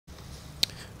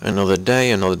Another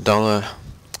day, another dollar,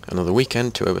 another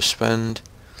weekend to overspend.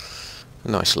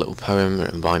 A nice little poem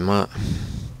written by Matt.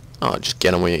 Oh, just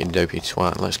get on with it, you dopey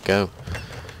twat, let's go.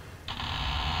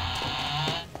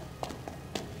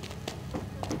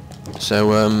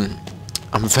 So,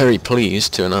 I'm very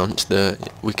pleased to announce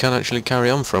that we can actually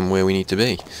carry on from where we need to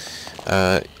be.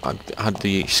 I had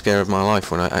the scare of my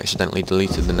life when I accidentally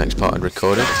deleted the next part I'd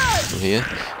recorded from here,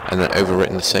 and then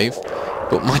overwritten the save.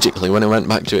 But magically, when I went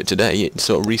back to it today, it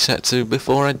sort of reset to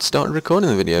before I'd started recording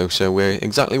the video, so we're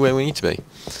exactly where we need to be.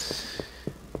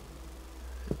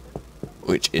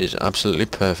 Which is absolutely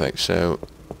perfect. So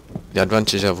the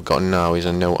advantage I've got now is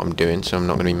I know what I'm doing, so I'm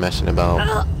not going to be messing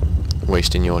about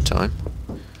wasting your time.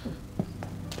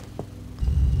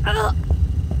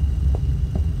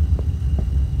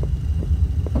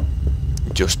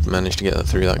 Just managed to get that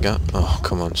through that gap. Oh,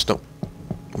 come on, stop.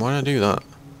 Why did I do that?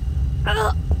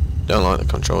 Don't like the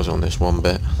controls on this one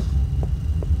bit.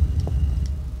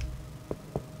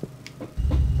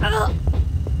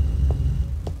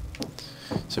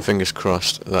 So fingers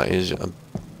crossed that is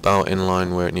about in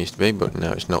line where it needs to be, but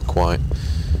no, it's not quite.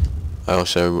 I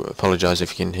also apologise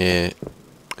if you can hear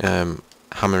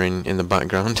hammering in the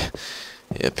background.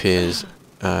 It appears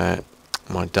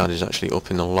my dad is actually up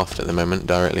in the loft at the moment,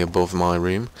 directly above my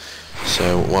room.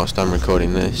 So whilst I'm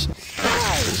recording this,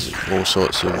 there's all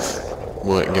sorts of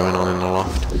work going on in the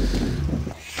loft.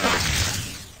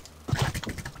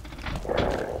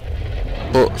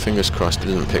 But fingers crossed it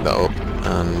doesn't pick that up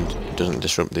and doesn't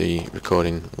disrupt the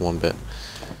recording one bit.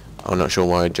 I'm not sure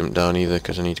why I jumped down either,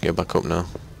 because I need to go back up now.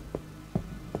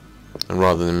 And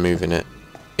rather than moving it,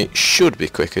 it should be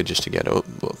quicker just to get up,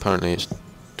 but apparently it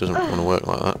doesn't want to work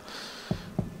like that.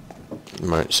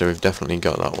 Right, so we've definitely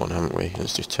got that one, haven't we?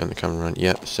 Let's just turn the camera around.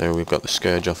 Yep, so we've got the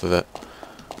scourge off of it.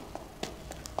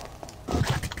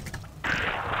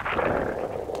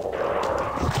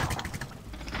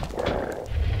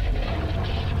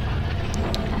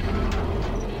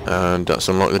 And that's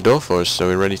unlocked the door for us, so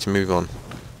we're ready to move on.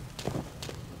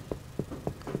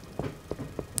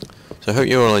 So I hope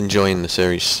you're all enjoying the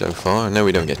series so far. I know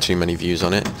we don't get too many views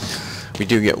on it. We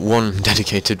do get one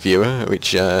dedicated viewer,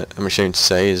 which I'm ashamed to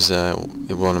say is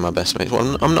one of my best mates.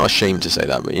 Well, I'm not ashamed to say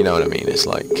that, but you know what I mean. It's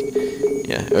like,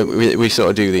 yeah, we sort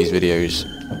of do these videos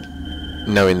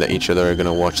knowing that each other are going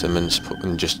to watch them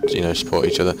and just, you know, support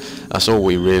each other. That's all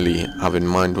we really have in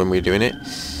mind when we're doing it.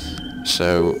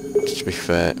 So, to be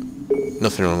fair,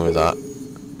 nothing wrong with that.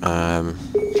 I'm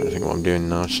trying to think what I'm doing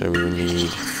now. So we need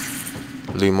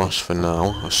Lumos for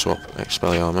now. I'll swap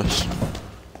Expelliarmus.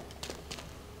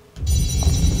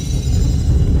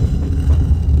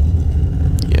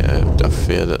 Yeah, I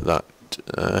fear that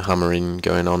hammering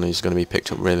going on is going to be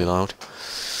picked up really loud.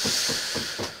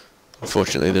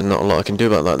 Unfortunately, there's not a lot I can do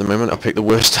about that at the moment. I picked the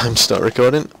worst time to start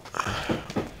recording.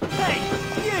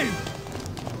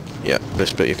 Yeah,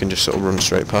 this bit you can just sort of run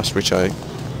straight past, which I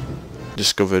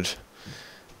discovered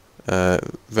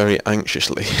very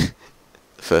anxiously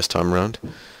the first time round.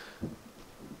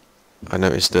 I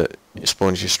noticed that it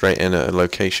spawns you straight in at a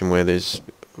location where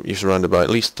you're surrounded by at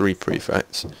least 3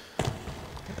 prefects,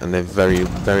 and they're very,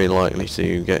 very likely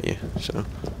to get you. So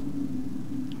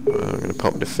I'm going to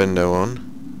pop Defendo on.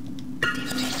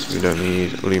 We don't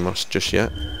need Lumos just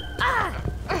yet.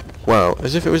 Wow,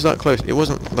 as if it was that close. It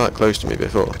wasn't that close to me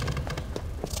before.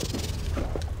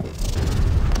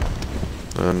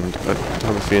 And I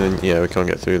have a feeling, yeah, we can't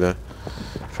get through there.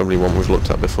 Probably one we've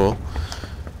looked at before.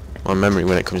 My memory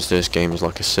when it comes to this game is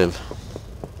like a sieve.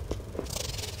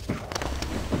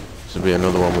 This will be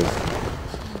another one with...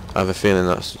 I have a feeling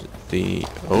that's the...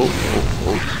 Oh.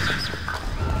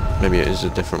 Maybe it is a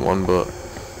different one, but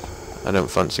I don't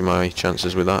fancy my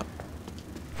chances with that.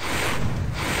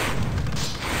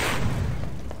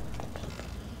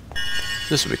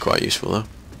 This will be quite useful though.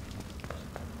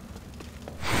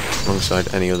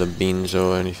 Alongside any other beans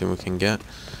or anything we can get.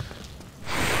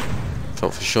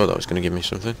 Thought for sure that was going to give me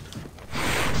something.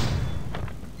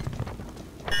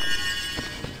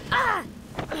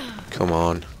 Come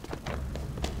on.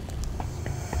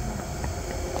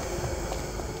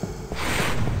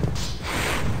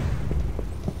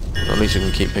 At least I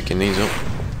can keep picking these up.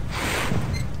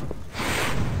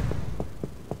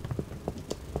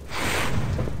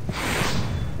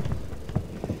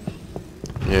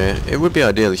 Yeah, it would be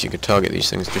ideal if you could target these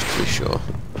things just to be sure.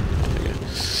 Yeah,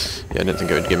 I didn't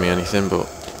think it would give me anything, but...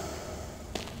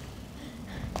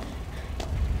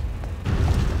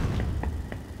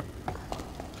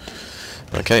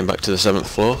 Okay, back to the 7th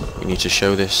floor. We need to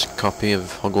show this copy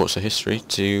of Hogwarts: A History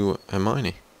to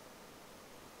Hermione.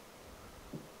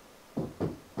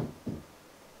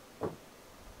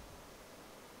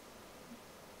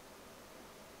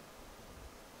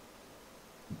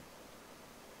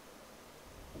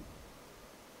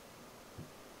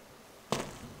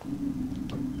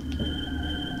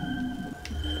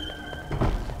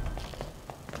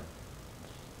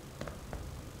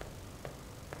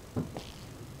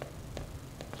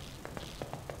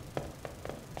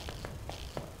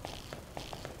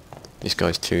 This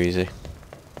guy's too easy.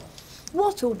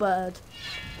 Wattlebird.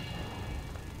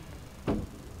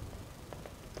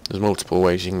 There's multiple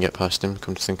ways you can get past him,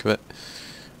 come to think of it.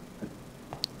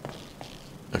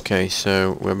 Okay,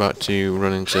 so we're about to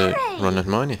run into Ron and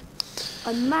Hermione.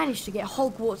 I managed to get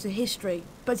Hogwarts of history,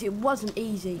 but it wasn't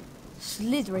easy.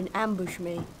 Slytherin ambushed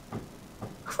me.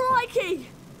 Crikey!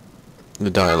 The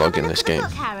dialogue in this game.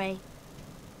 Look, Harry.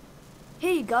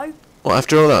 Here you go. Well,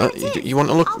 after all that, you want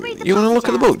to look? You want to look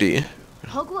at the book, do you?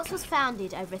 Hogwarts was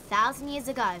founded over 1,000 years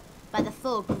ago by the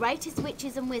 4 greatest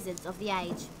witches and wizards of the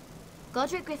age.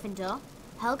 Godric Gryffindor,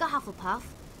 Helga Hufflepuff,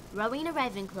 Rowena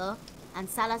Ravenclaw, and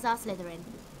Salazar Slytherin.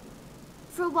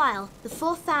 For a while, the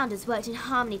 4 founders worked in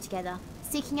harmony together,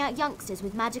 seeking out youngsters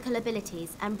with magical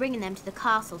abilities and bringing them to the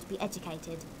castle to be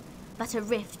educated. But a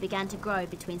rift began to grow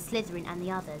between Slytherin and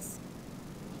the others.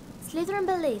 Slytherin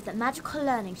believed that magical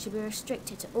learning should be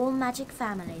restricted to all magic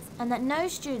families and that no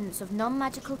students of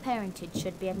non-magical parentage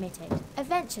should be admitted.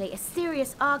 Eventually, a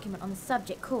serious argument on the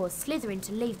subject caused Slytherin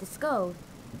to leave the school.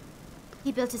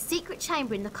 He built a secret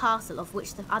chamber in the castle of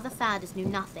which the other founders knew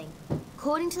nothing.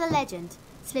 According to the legend,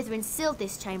 Slytherin sealed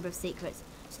this chamber of secrets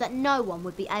so that no one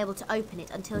would be able to open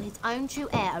it until his own true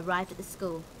heir arrived at the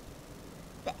school.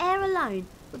 The heir alone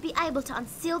would be able to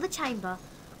unseal the chamber,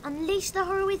 unleash the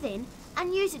horror within,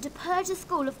 and use it to purge the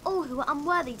school of all who were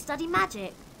unworthy to study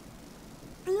magic.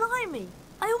 Blimey!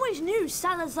 I always knew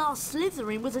Salazar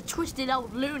Slytherin was a twisted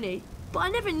old loony, but I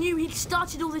never knew he'd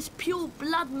started all this pure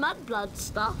blood mudblood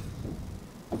stuff.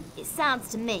 It sounds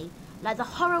to me like the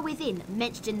horror within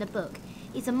mentioned in the book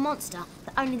is a monster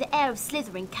that only the heir of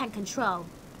Slytherin can control.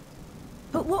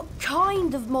 But what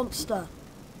kind of monster?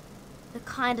 The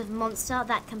kind of monster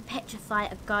that can petrify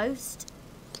a ghost.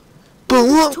 But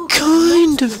what Talking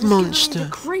kind monsters of is giving me monster? the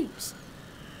creeps.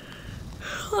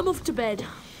 I'm off to bed.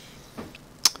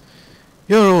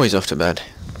 You're always off to bed.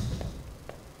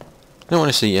 I don't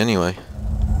want to see you anyway.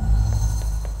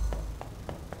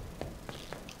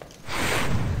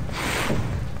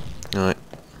 Alright.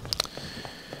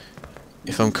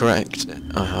 If I'm correct,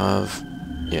 I have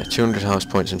 200 house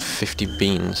points and 50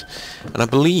 beans. And I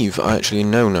believe I actually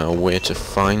know now where to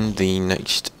find the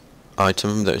next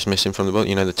item that is missing from the book.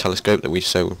 You know, the telescope that we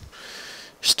still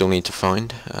need to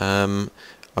find. I'm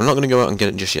not going to go out and get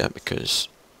it just yet because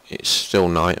it's still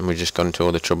night and we've just gone to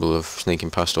all the trouble of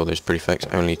sneaking past all those prefects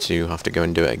only to have to go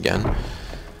and do it again.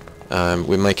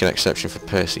 We make an exception for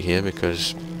Percy here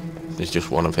because there's just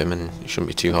one of him and it shouldn't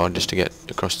be too hard just to get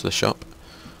across to the shop.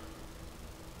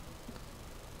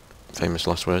 Famous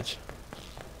last words.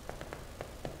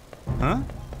 Huh?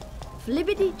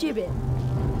 Flibbity gibbet.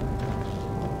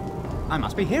 I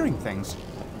must be hearing things.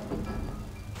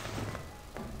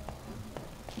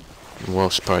 I'm well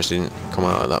surprised he didn't come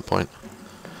out at that point.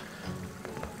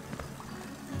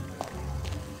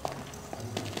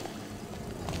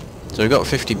 So we've got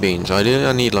 50 beans. I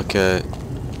need like a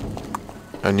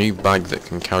new bag that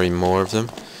can carry more of them,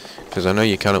 because I know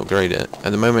you can upgrade it.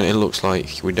 At the moment it looks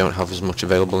like we don't have as much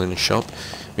available in the shop.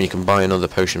 I mean, you can buy another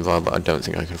potion vial, but I don't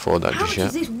think I can afford that How just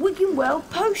much yet. is this Wigginwell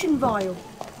potion vial?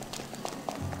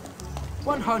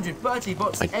 100 Bertie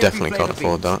bots. I every definitely flavour can't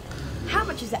afford beans. that. How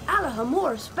much is the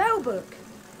Allahamora spellbook?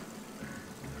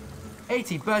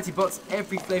 80 Bertie bots.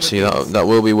 Every flavour. See, beans. that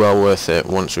will be well worth it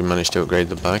once we manage to upgrade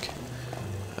the bag.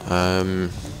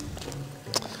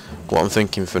 What I'm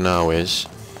thinking for now is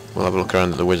we'll have a look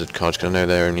around at the wizard cards because I know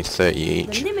they're only 30 The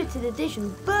each. limited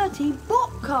edition Bertie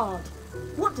bot card.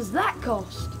 What does that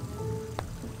cost?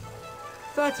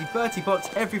 30 Bertie bots.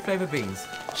 Every flavour beans.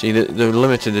 See, the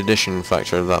limited edition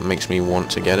factor of that makes me want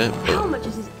to get it, How but much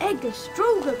is this Edgar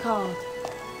Stroger card?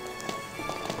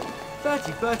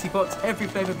 30 Bertie bots. Every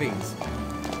flavour beans.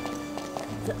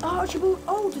 The Archibald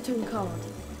Alderton card.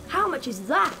 How much is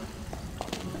that?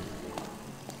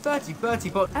 30 Bertie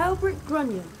bots. Albert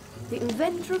Grunion, the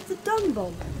inventor of the Dun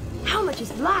Bomb. How much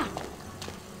is that?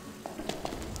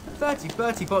 30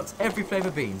 Bertie bots. Every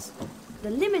flavour beans. The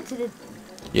limited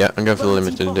yeah, I'm going for the Bertie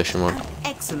limited Bott. edition one. An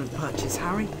excellent purchase,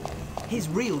 Harry. His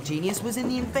real genius was in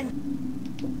the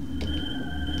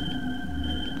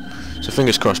So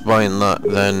fingers crossed, buying that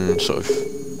then sort of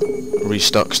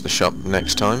restocks the shop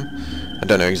next time. I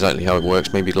don't know exactly how it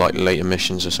works, maybe like later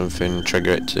missions or something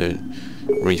trigger it to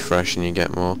refresh and you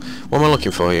get more. What am I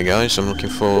looking for here, guys? I'm looking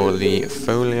for the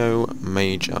Folio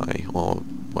Magi, or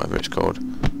whatever it's called.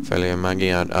 Folio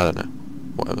Magi, I don't know.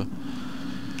 Whatever.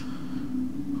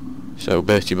 So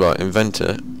Bertie Bott,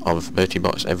 inventor of Bertie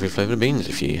Bott's every flavour of beans,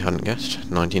 if you hadn't guessed.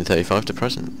 1935 to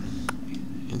present.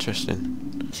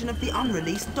 Interesting. of the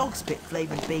unreleased dog spit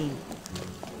flavoured bean.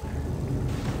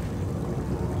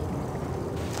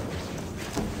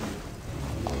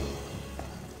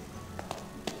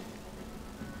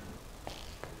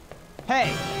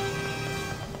 Hey!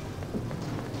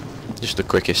 Just the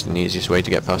quickest and easiest way to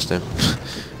get past him.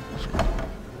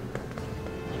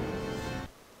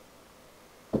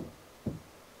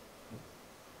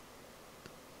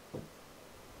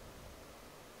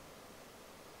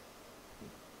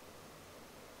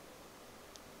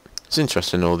 It's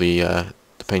interesting, all the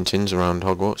paintings around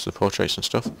Hogwarts, the portraits and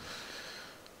stuff.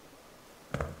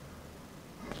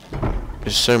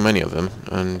 There's so many of them,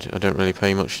 and I don't really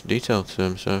pay much detail to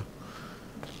them, so...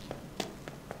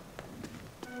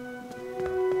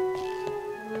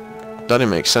 That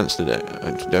didn't make sense, did it?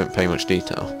 I don't pay much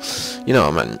detail. You know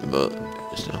what I meant, but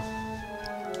still.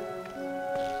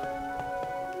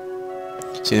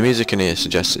 See, the music in here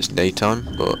suggests it's daytime,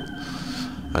 but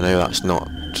I know that's not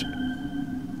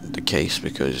the case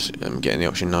because I'm getting the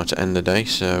option now to end the day,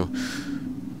 so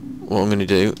what I'm going to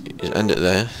do is end it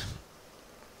there.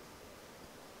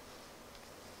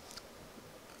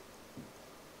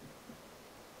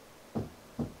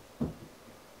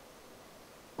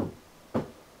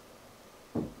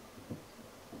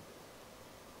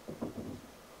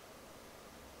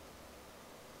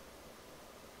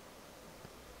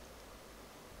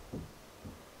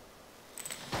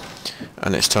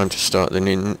 And it's time to start the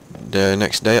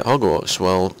next day at Hogwarts.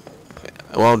 Well,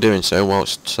 while doing so,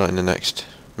 whilst starting the next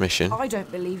mission. I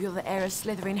don't believe you're the heir of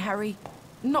Slytherin, Harry.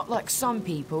 Not like some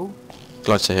people.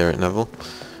 Glad to hear it, Neville.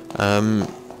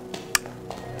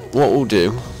 What we'll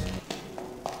do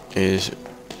is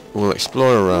we'll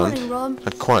explore around. Morning, Ron.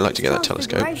 I'd quite like to get that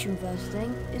telescope. Transfiguration first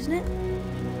thing, isn't it?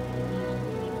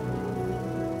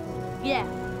 Yeah,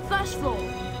 first floor.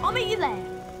 I'll meet you there.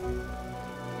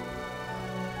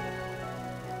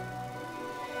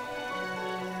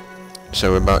 So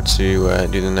we're about to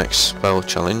do the next spell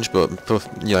challenge, but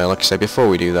yeah, like I said, before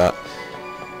we do that,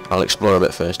 I'll explore a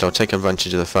bit first. I'll take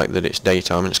advantage of the fact that it's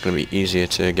daytime and it's going to be easier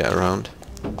to get around.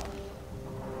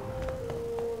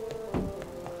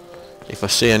 If I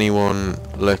see anyone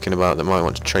lurking about that might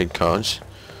want to trade cards,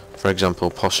 for example,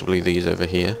 possibly these over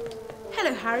here.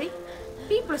 Hello, Harry.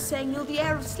 People are saying you're the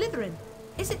heir of Slytherin.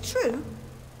 Is it true?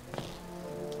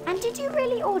 And did you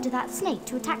really order that snake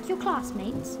to attack your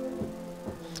classmates?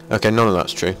 Okay, none of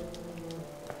that's true.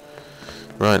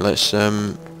 Right, let's see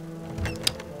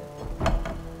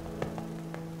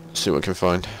what we can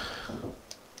find.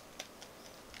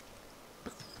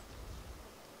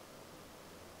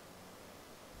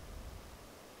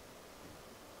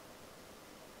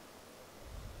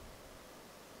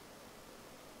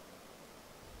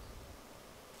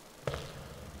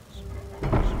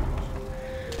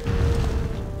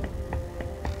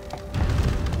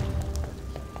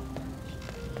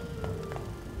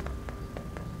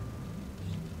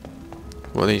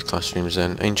 What are these classrooms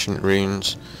then? Ancient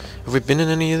runes. Have we been in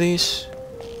any of these?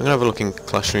 I'm gonna have a look in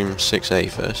classroom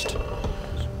 6A first.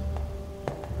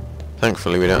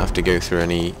 Thankfully we don't have to go through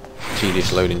any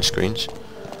tedious loading screens.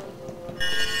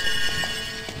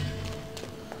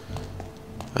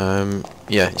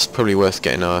 Yeah, it's probably worth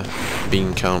getting our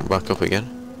bean count back up again.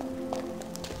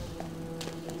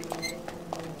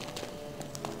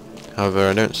 However,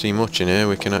 I don't see much in here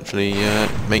we can actually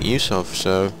make use of,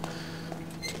 so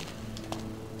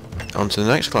on to the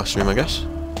next classroom, I guess.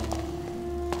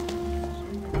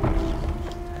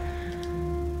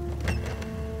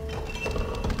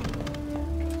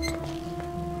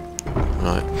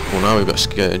 Right, well now we've got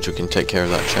Scourge, we can take care of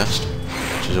that chest,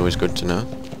 which is always good to know. I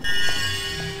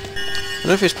don't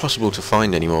know if it's possible to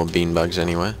find any more beanbags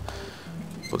anywhere,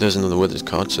 but there's another Wizard's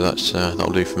card, so that's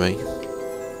that'll do for me.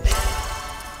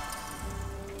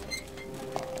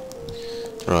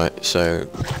 Right, so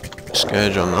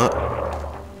Scourge on that.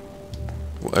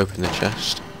 We'll open the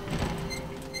chest.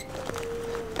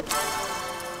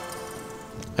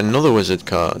 Another Wizard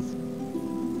card.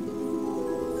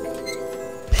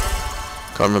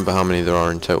 Can't remember how many there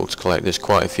are in total to collect. There's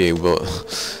quite a few, but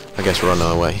I guess we're on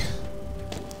our way.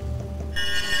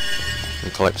 We're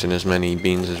collecting as many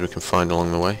beans as we can find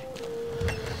along the way.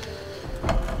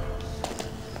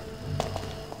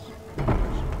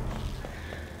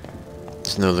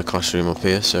 There's another classroom up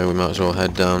here, so we might as well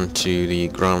head down to the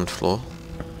ground floor.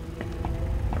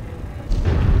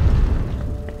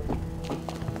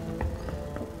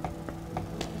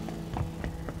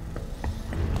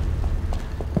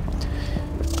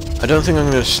 I don't think I'm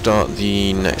going to start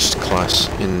the next class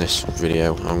in this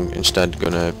video. I'm instead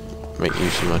going to make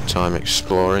use of my time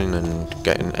exploring and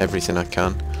getting everything I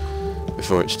can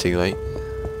before it's too late.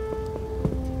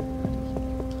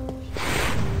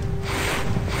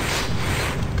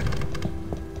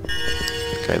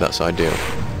 Okay, that's ideal.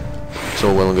 It's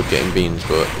all well and good getting beans,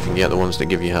 but if you can get the ones that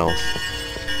give you health.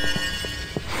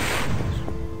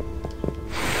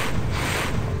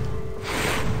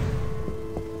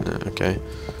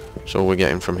 That's all we're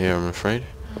getting from here, I'm afraid.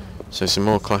 So some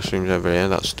more classrooms over here.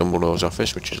 That's Dumbledore's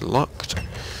office, which is locked.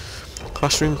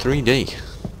 Classroom 3D.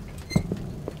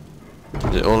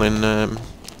 Is it all in 3D?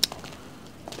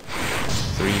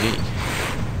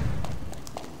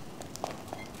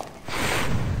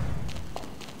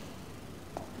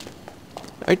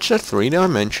 It's a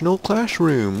three-dimensional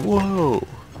classroom. Whoa!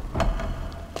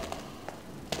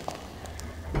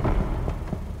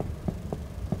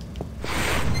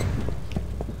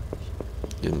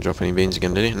 Didn't drop any beans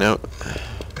again, did he? No.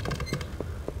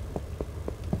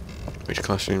 Which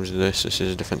classrooms is this? This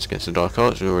is Defense Against the Dark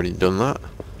Arts. We've already done that.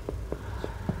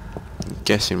 I'm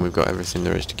guessing we've got everything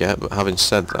there is to get, but having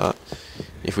said that,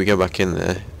 if we go back in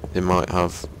there, they might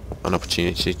have an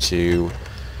opportunity to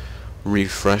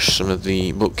refresh some of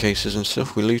the bookcases and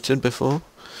stuff we looted before.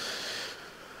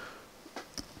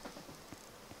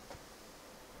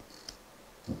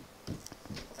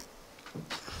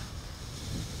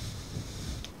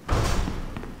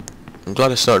 I'm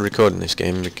glad I started recording this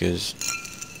game because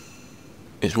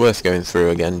it's worth going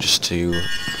through again just to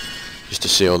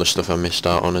see all the stuff I missed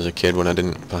out on as a kid when I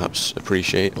didn't perhaps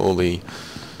appreciate all the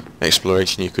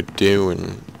exploration you could do,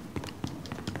 and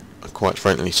I quite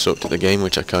frankly sucked at the game,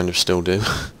 which I kind of still do.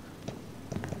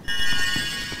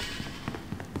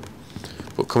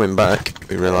 But coming back,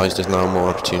 we realised there's now more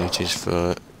opportunities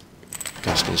for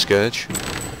casting Scourge,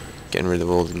 getting rid of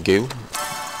all the goo,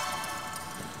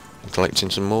 and collecting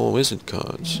some more wizard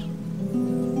cards.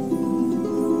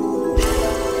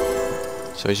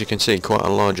 So as you can see, quite a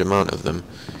large amount of them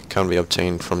can be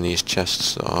obtained from these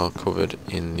chests that are covered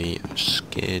in the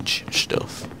Scourge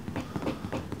stuff.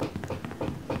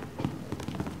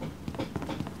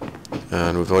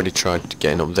 And we've already tried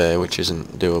getting up there, which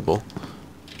isn't doable.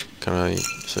 Can I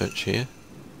search here?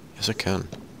 Yes, I can.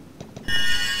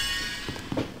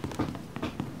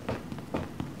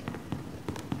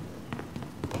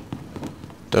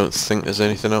 Don't think there's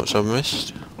anything else I've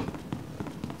missed.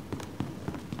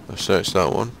 I've searched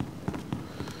that one.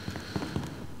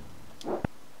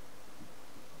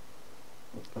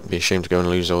 Be ashamed to go and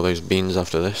lose all those beans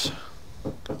after this.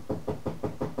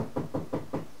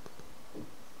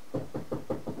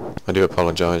 I do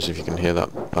apologise if you can hear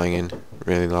that banging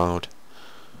really loud.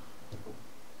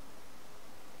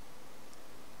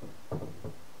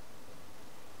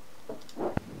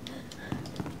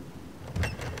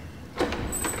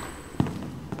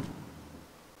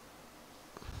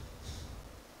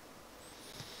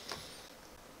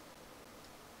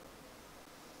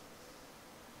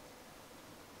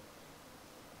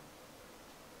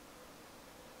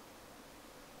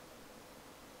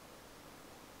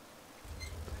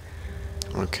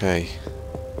 Okay.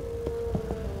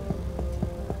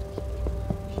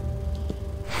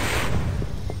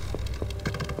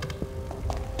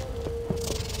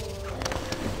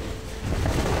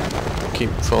 Keep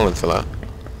falling for that.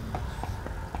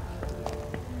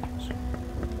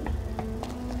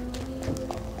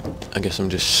 I guess I'm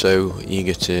just so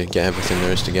eager to get everything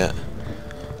there is to get.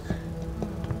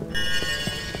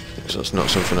 Because that's not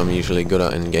something I'm usually good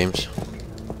at in games.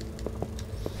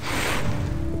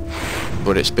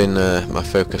 But it's been my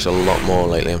focus a lot more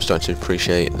lately. I'm starting to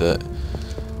appreciate that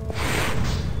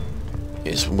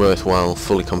it's worthwhile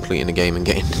fully completing a game and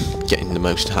getting the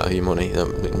most out of your money.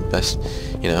 The best,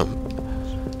 you know.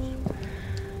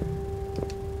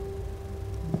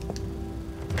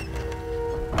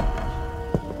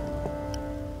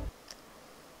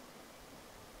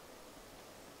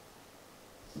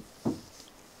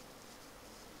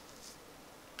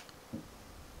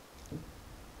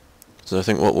 So I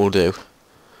think what we'll do,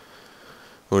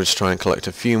 we'll just try and collect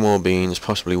a few more beans,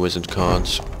 possibly wizard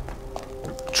cards,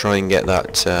 try and get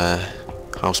that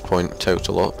house point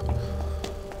total up,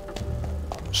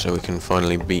 so we can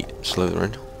finally beat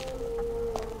Slytherin.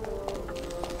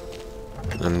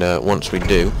 And once we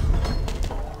do,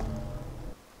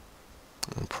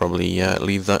 I'll probably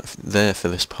leave that there for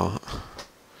this part.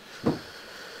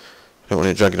 Don't want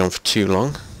to drag it on for too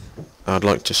long. I'd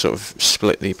like to sort of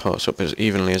split the parts up as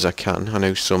evenly as I can. I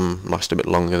know some last a bit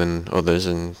longer than others,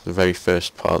 and the very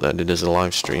first part that I did as a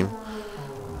live stream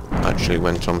actually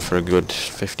went on for a good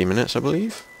 50 minutes, I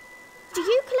believe. Do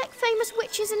you collect famous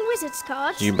witches and wizards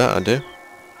cards? You bet I do.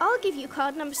 I'll give you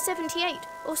card number 78,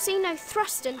 Orsino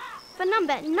Thruston, for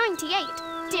number 98,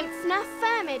 Dimphna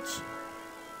Firmage.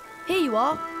 Here you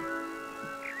are.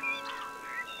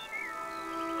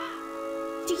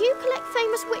 Do you collect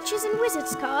famous witches and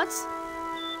wizards cards?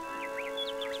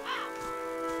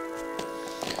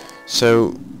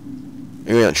 So,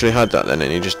 he actually had that then,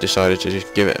 and he just decided to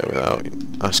just give it without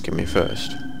asking me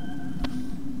first.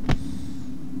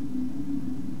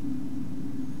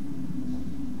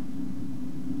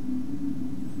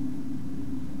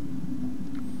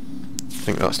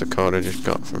 think that's the card I just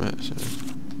got from it, so...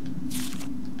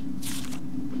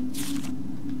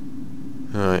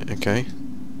 Alright, okay.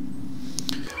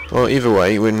 Well, either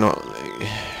way, we're not...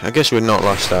 I guess we're not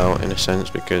lost out, in a sense,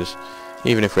 because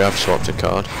even if we have swapped a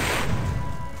card,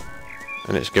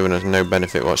 and it's given us no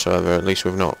benefit whatsoever, at least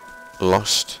we've not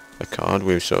lost a card.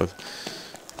 We've sort of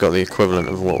got the equivalent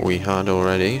of what we had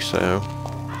already, so...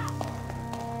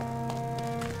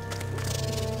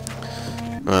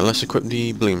 Right, let's equip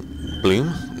the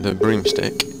the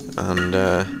broomstick, and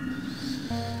a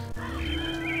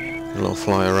little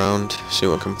fly around, see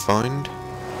what I can find.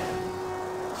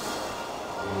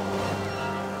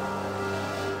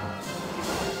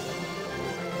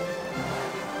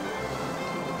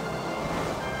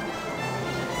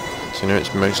 So now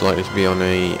it's most likely to be on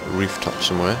a rooftop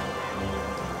somewhere.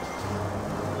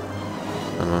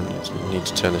 And I need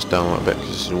to turn this down a little bit because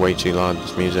this is way too loud,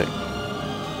 this music.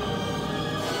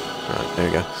 Right, there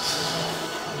we go.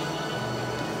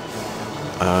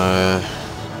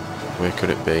 Where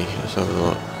could it be? Let's have a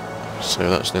look. So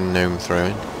that's the gnome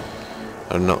throwing.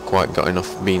 I've not quite got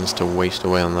enough beans to waste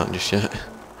away on that just yet.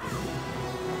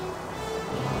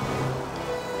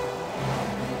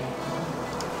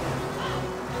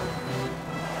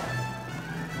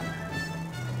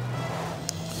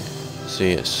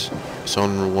 See, it's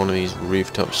on one of these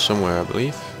rooftops somewhere, I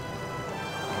believe.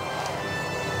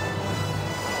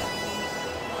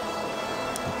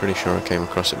 I'm pretty sure I came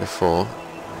across it before,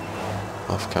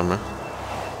 off camera.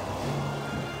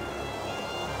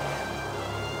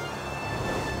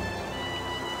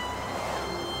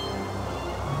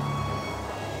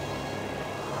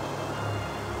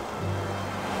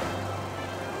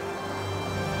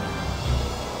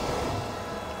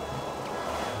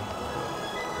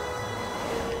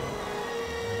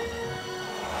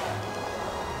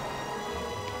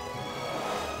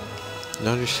 Did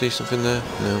I just see something there?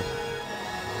 No.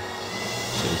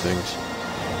 Same things.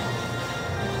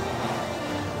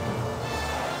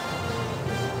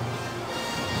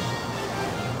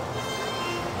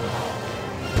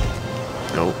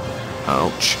 Oh.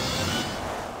 Ouch.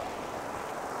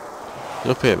 Is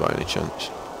it up here by any chance?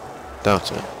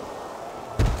 Doubt it.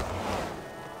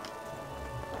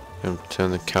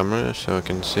 Turn the camera so I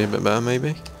can see a bit better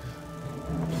maybe?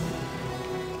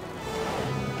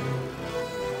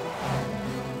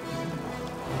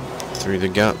 Through the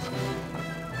gap.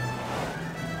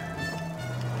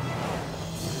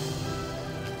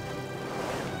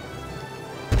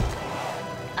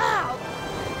 Ow!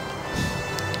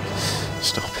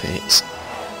 Stop it.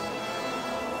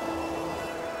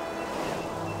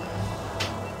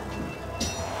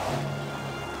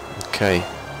 Okay.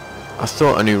 I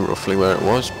thought I knew roughly where it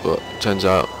was, but it turns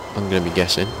out I'm going to be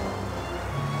guessing.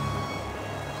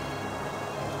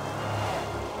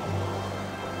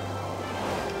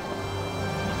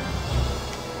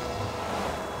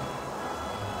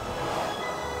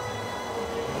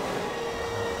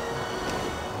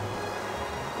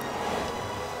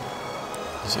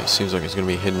 So it seems like it's going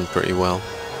to be hidden pretty well.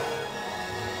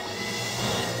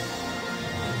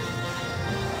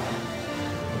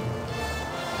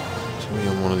 It's going to be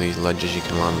on one of these ledges you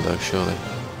can land though, surely.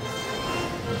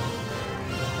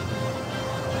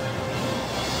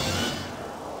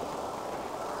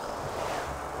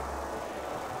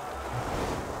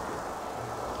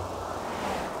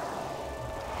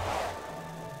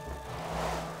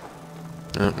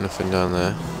 Nope, nothing down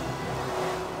there.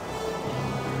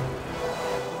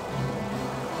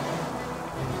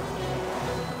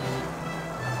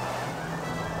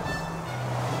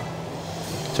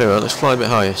 So let's fly a bit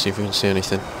higher, see if we can see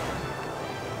anything.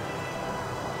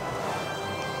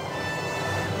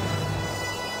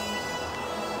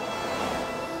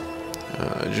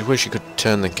 I just wish you could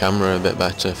turn the camera a bit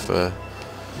better for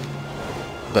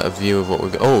a better view of what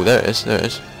we've got. Oh, there it is, there it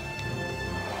is.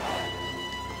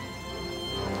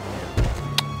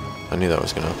 I knew that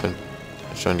was going to happen. I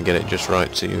was trying to get it just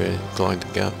right to glide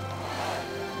the gap.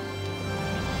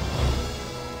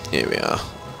 Here we are.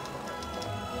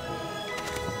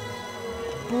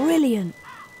 Brilliant.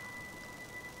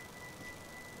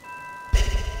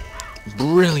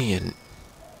 Brilliant.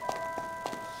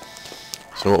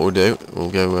 So what we'll do, we'll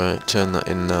go turn that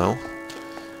in now.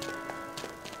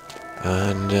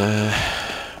 And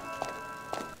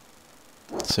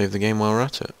save the game while we're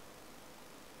at it.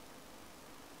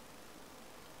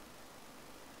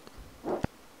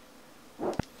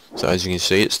 So as you can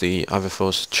see, it's the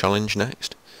Aviforce challenge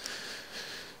next.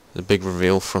 The big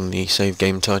reveal from the save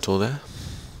game title there.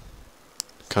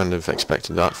 Kind of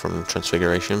expected that from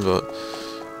Transfiguration, but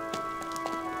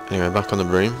anyway, back on the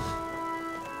broom.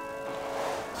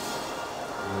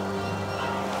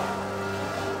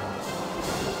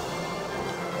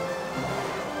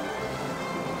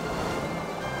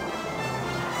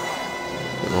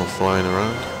 flying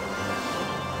around.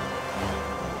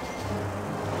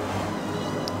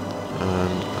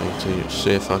 And I need to see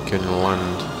if I can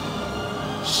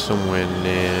land somewhere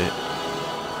near...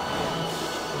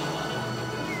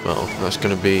 Well, that's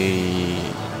going to be...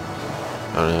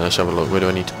 I don't know, let's have a look. Where do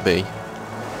I need to be?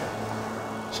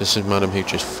 So this is Madam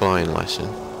Hooch's flying lesson.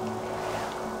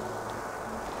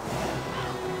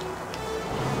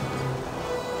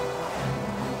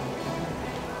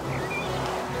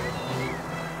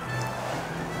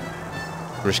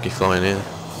 Risky flying here.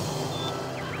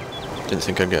 Didn't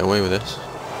think I'd get away with this.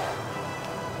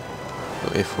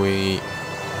 But if we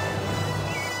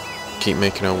keep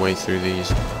making our way through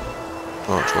these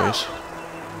archways,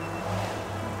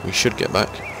 we should get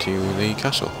back to the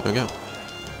castle. There we go.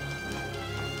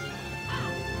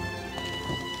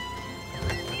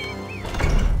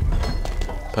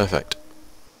 Perfect.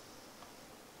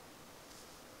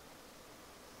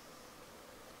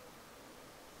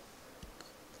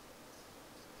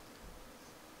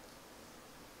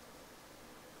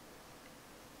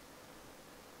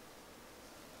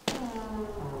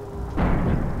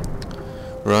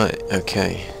 Right,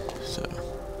 okay, so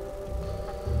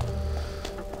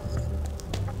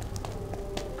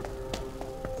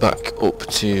back up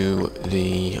to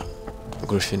the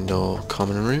Gryffindor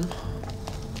common room.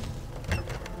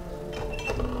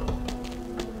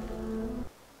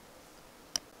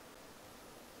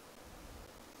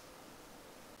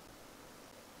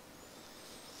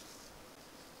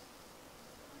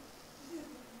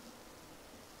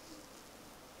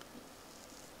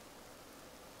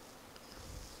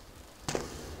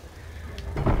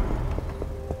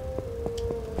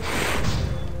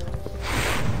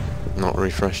 Not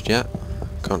refreshed yet.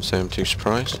 Can't say I'm too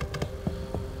surprised.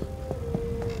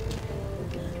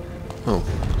 Oh,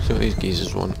 see what these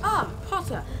geezers want. Ah,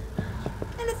 Potter.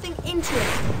 Anything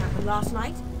interesting happened last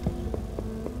night?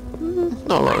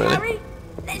 Not a lot, really. Harry,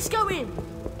 let's go in.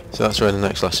 So that's where the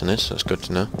next lesson is. That's good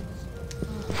to know.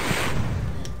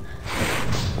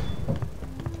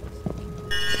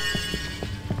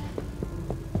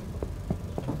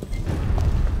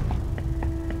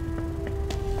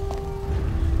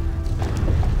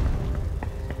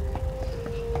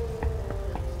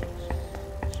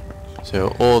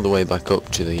 So all the way back up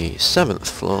to the 7th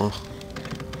floor.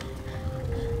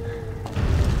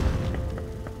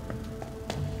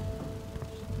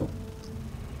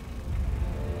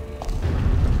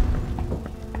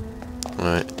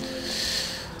 Right.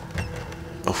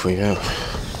 Off we go.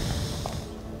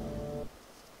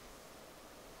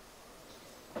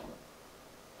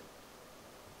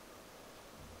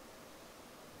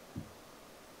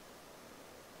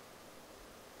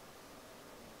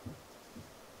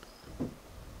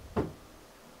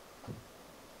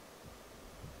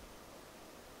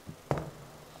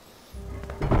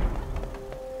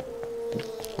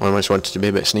 I almost wanted to be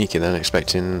a bit sneaky then,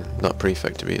 expecting that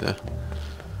prefect to be there.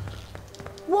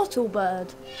 Wattle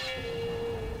bird.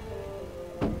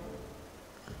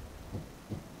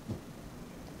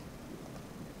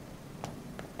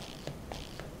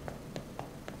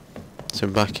 So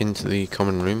back into the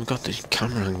common room. God, these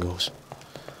camera angles.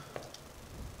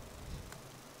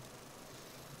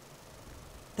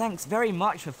 Thanks very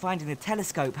much for finding the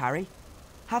telescope, Harry.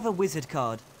 Have a wizard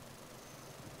card.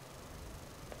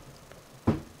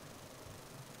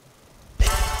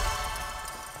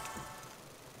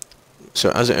 So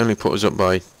as it only put us up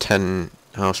by 10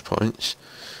 house points,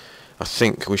 I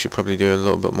think we should probably do a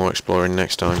little bit more exploring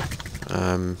next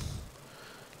time.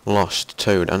 Lost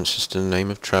Toad answers to the name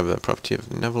of Trevor, property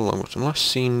of Neville Longbottom, last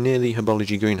seen near the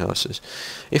herbology greenhouses.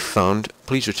 If found,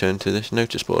 please return to this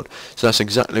notice board. So that's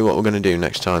exactly what we're going to do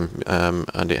next time,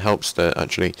 and it helps that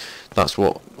actually that's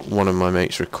what one of my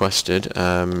mates requested.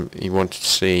 He wanted to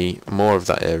see more of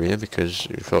that area because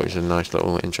he thought it was a nice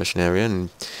little interesting area and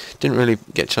didn't really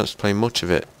get a chance to play much of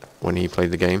it when he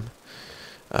played the game.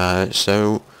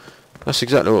 So that's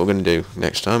exactly what we're going to do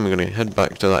next time. We're going to head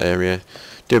back to that area,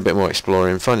 do a bit more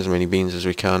exploring, find as many beans as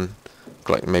we can,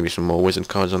 collect maybe some more wizard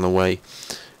cards on the way,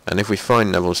 and if we find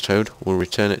Neville's Toad, we'll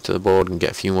return it to the board and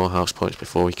get a few more house points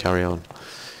before we carry on.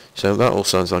 So that all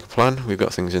sounds like a plan. We've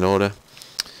got things in order.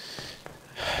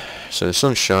 So the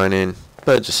sun's shining,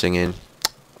 birds are singing,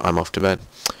 I'm off to bed.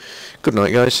 Good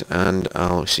night guys, and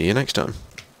I'll see you next time.